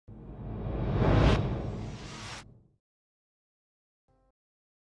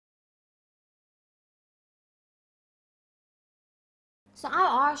So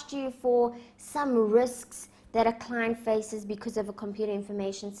I asked you for some risks that a client faces because of a computer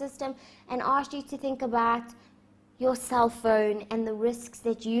information system, and asked you to think about your cell phone and the risks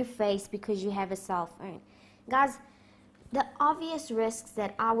that you face because you have a cell phone. Guys, the obvious risks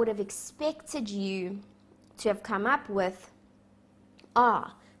that I would have expected you to have come up with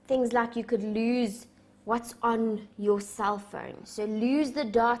are things like you could lose what's on your cell phone. So lose the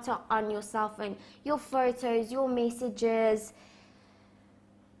data on your cell phone, your photos, your messages.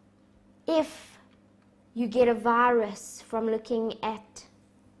 If you get a virus from looking at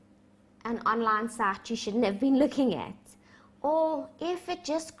an online site you shouldn't have been looking at, or if it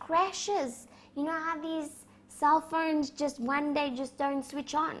just crashes. You know how these cell phones just one day just don't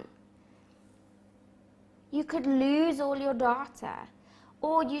switch on. You could lose all your data,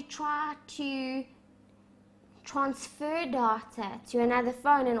 or you try to transfer data to another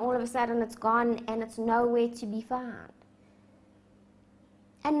phone and all of a sudden it's gone and it's nowhere to be found.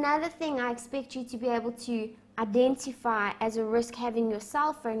 Another thing I expect you to be able to identify as a risk having your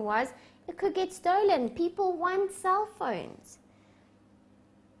cell phone was it could get stolen. People want cell phones.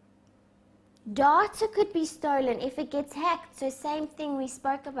 Data could be stolen if it gets hacked. So same thing we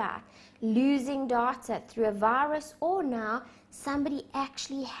spoke about, losing data through a virus, or now somebody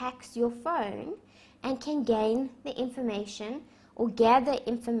actually hacks your phone and can gain the information or gather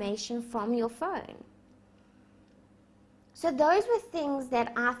information from your phone. So those were things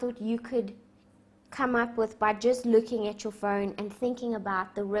that I thought you could come up with by just looking at your phone and thinking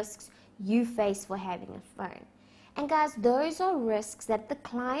about the risks you face for having a phone. And guys, those are risks that the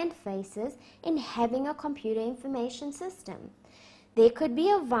client faces in having a computer information system. There could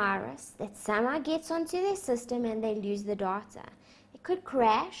be a virus that somehow gets onto their system and they lose the data. It could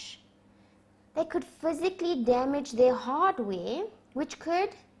crash. They could physically damage their hardware, which could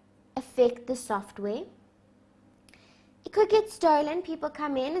affect the software. It could get stolen. People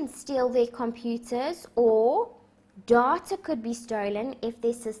come in and steal their computers, or data could be stolen if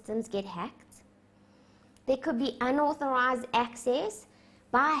their systems get hacked. There could be unauthorized access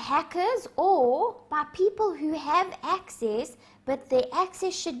by hackers or by people who have access, but their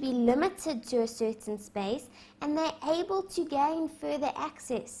access should be limited to a certain space and they're able to gain further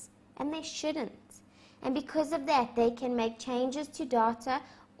access, and they shouldn't. And because of that, they can make changes to data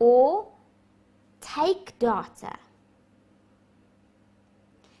or take data.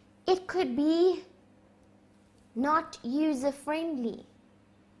 It could be not user-friendly.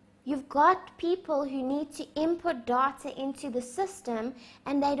 You've got people who need to input data into the system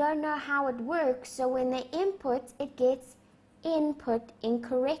and they don't know how it works, so when they input, it gets input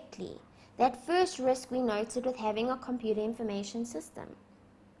incorrectly. That first risk we noted with having a computer information system.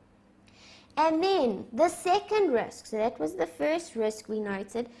 And then the second risk, so that was the first risk we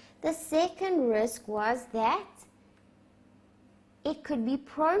noted. The second risk was that it could be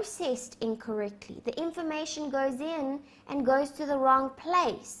processed incorrectly. The information goes in and goes to the wrong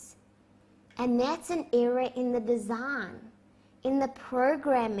place. And that's an error in the design, in the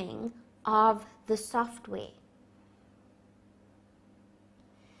programming of the software.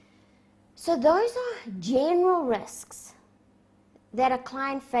 So those are general risks that a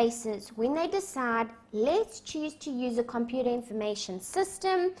client faces when they decide, let's choose to use a computer information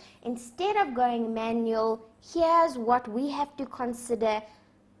system. Instead of going manual, here's what we have to consider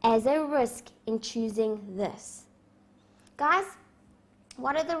as a risk in choosing this. Guys,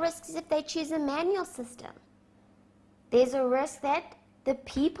 what are the risks if they choose a manual system? There's a risk that the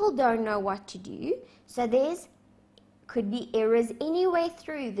people don't know what to do, so could be errors anyway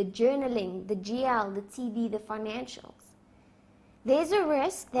through the journaling, the GL, the TB, the financials. There's a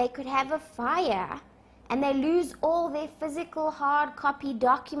risk they could have a fire and they lose all their physical hard copy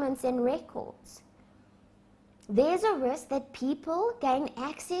documents and records. There's a risk that people gain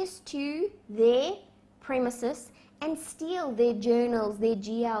access to their premises and steal their journals, their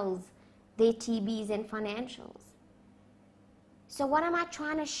GLs, their TBs and financials. So what am I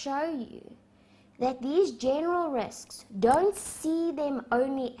trying to show you? That these general risks, don't see them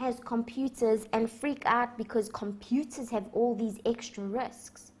only as computers and freak out because computers have all these extra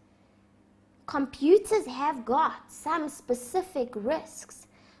risks. Computers have got some specific risks,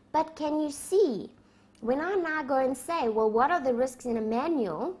 but can you see, when I now go and say, well, what are the risks in a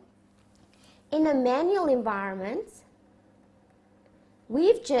manual? In a manual environment,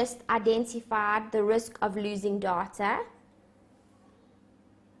 we've just identified the risk of losing data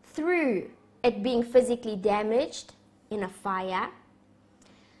through it being physically damaged in a fire,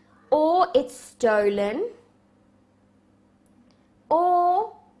 or it's stolen,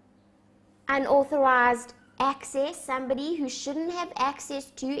 or unauthorized access. Somebody who shouldn't have access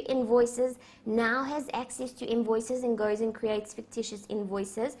to invoices now has access to invoices and goes and creates fictitious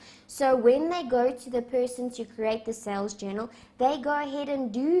invoices. So when they go to the person to create the sales journal, they go ahead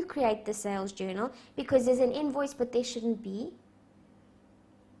and do create the sales journal because there's an invoice but there shouldn't be.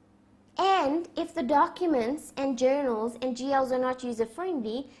 And if the documents and journals and GLs are not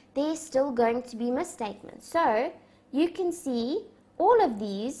user-friendly, there's still going to be misstatements. So you can see all of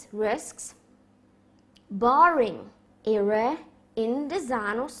these risks, barring error in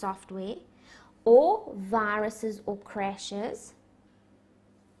design or software, or viruses or crashes,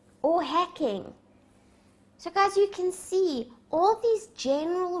 or hacking. So guys, you can see all these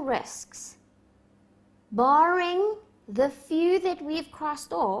general risks, barring the few that we've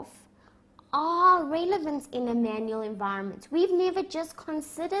crossed off, are relevant in a manual environment. We've never just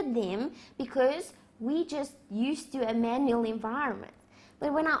considered them because we just used to a manual environment.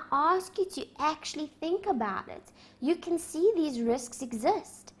 But when I ask you to actually think about it, you can see these risks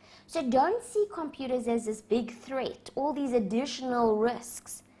exist. So don't see computers as this big threat, all these additional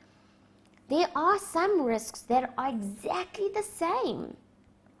risks. There are some risks that are exactly the same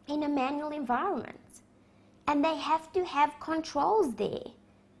in a manual environment, and they have to have controls there.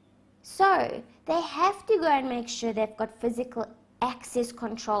 So they have to go and make sure they've got physical access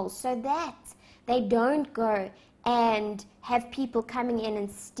controls so that they don't go and have people coming in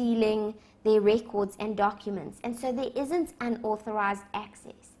and stealing their records and documents. And so there isn't unauthorized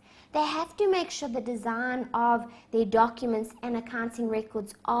access. They have to make sure the design of their documents and accounting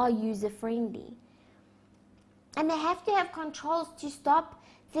records are user-friendly. And they have to have controls to stop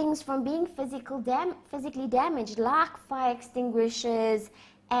things from being physically damaged, like fire extinguishers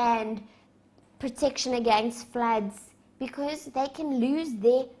and protection against floods, because they can lose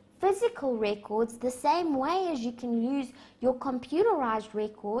their physical records the same way as you can lose your computerized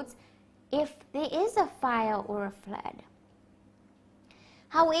records if there is a fire or a flood.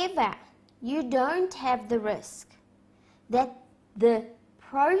 However, you don't have the risk that the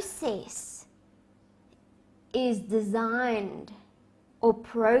process is designed or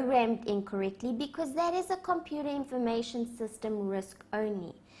programmed incorrectly, because that is a computer information system risk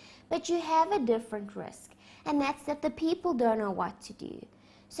only. But you have a different risk, and that's that the people don't know what to do.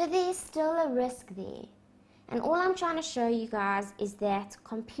 So there's still a risk there. And all I'm trying to show you guys is that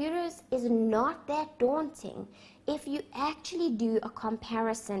computers is not that daunting if you actually do a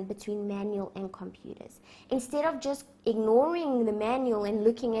comparison between manual and computers, instead of just ignoring the manual and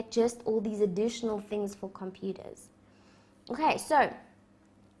looking at just all these additional things for computers. Okay, so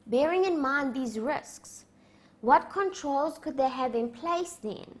bearing in mind these risks, what controls could they have in place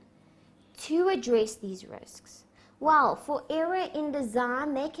then to address these risks? Well, for error in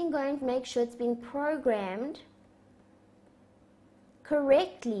design, they can go and make sure it's being programmed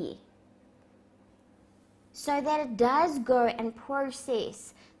correctly so that it does go and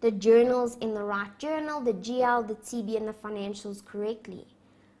process the journals in the right journal, the GL, the TB, and the financials correctly.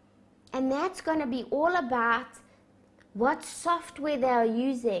 And that's going to be all about what software they are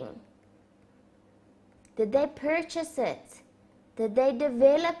using. Did they purchase it? Did they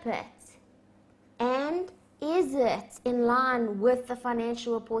develop it? And is it in line with the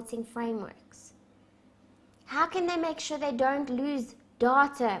financial reporting frameworks? How can they make sure they don't lose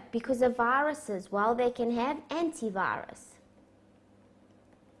data because of viruses? Well, they can have antivirus.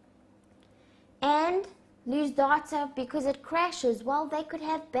 And lose data because it crashes? Well, they could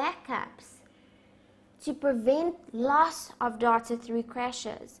have backups to prevent loss of data through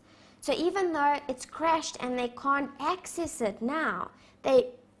crashes. So even though it's crashed and they can't access it now, they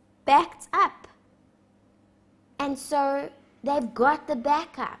backed up. And so they've got the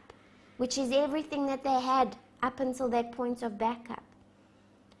backup, which is everything that they had up until that point of backup.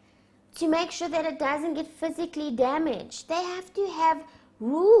 To make sure that it doesn't get physically damaged, they have to have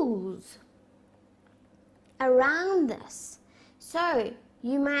rules around this. So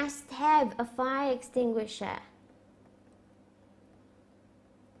you must have a fire extinguisher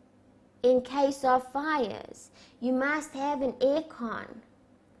in case of fires. You must have an aircon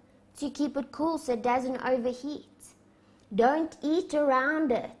to keep it cool so it doesn't overheat. Don't eat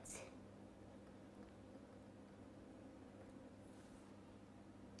around it.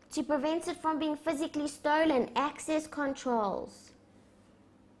 To prevent it from being physically stolen, access controls.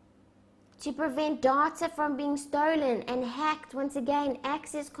 To prevent data from being stolen and hacked, once again,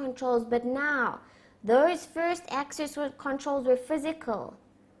 access controls. But now, those first access controls were physical.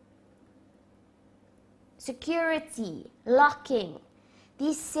 Security, locking.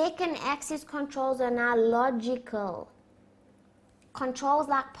 These second access controls are now logical. Controls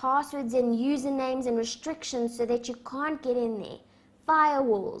like passwords and usernames and restrictions so that you can't get in there.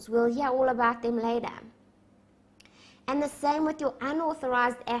 Firewalls, we'll hear all about them later. And the same with your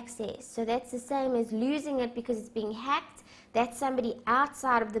unauthorized access. So that's the same as losing it because it's being hacked. That's somebody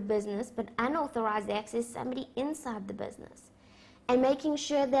outside of the business, but unauthorized access, somebody inside the business. And making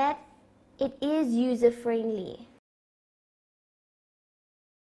sure that it is user-friendly.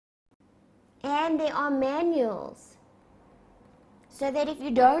 And there are manuals. So that if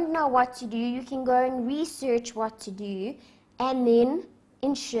you don't know what to do, you can go and research what to do and then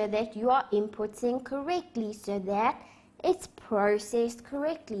ensure that you are inputting correctly so that it's processed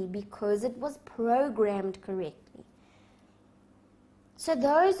correctly because it was programmed correctly. So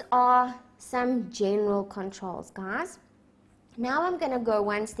those are some general controls, guys. Now I'm going to go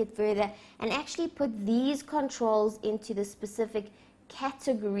one step further and actually put these controls into the specific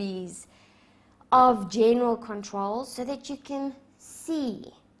categories of general controls so that you can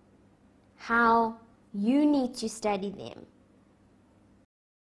see how you need to study them.